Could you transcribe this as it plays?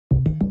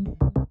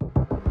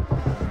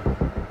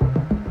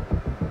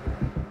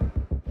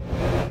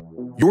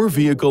Your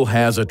vehicle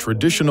has a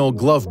traditional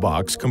glove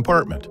box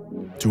compartment.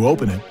 To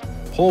open it,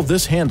 pull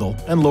this handle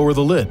and lower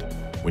the lid.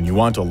 When you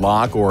want to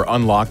lock or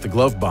unlock the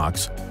glove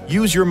box,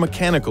 use your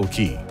mechanical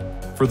key.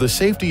 For the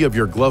safety of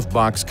your glove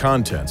box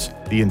contents,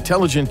 the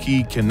intelligent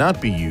key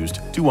cannot be used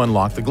to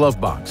unlock the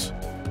glove box.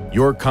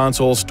 Your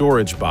console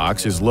storage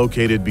box is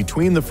located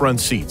between the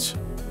front seats.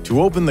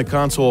 To open the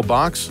console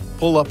box,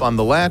 pull up on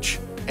the latch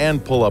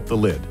and pull up the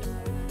lid.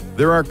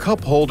 There are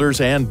cup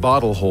holders and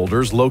bottle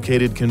holders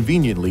located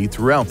conveniently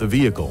throughout the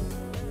vehicle.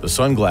 The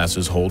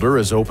sunglasses holder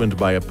is opened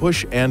by a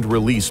push and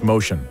release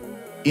motion.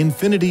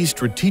 INFINITI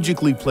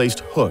strategically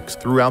placed hooks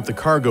throughout the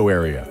cargo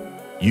area.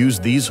 Use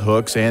these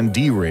hooks and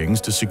D-rings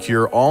to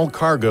secure all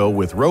cargo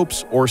with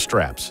ropes or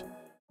straps.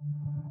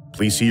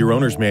 Please see your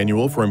owner's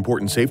manual for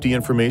important safety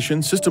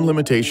information, system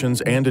limitations,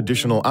 and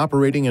additional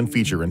operating and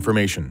feature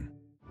information.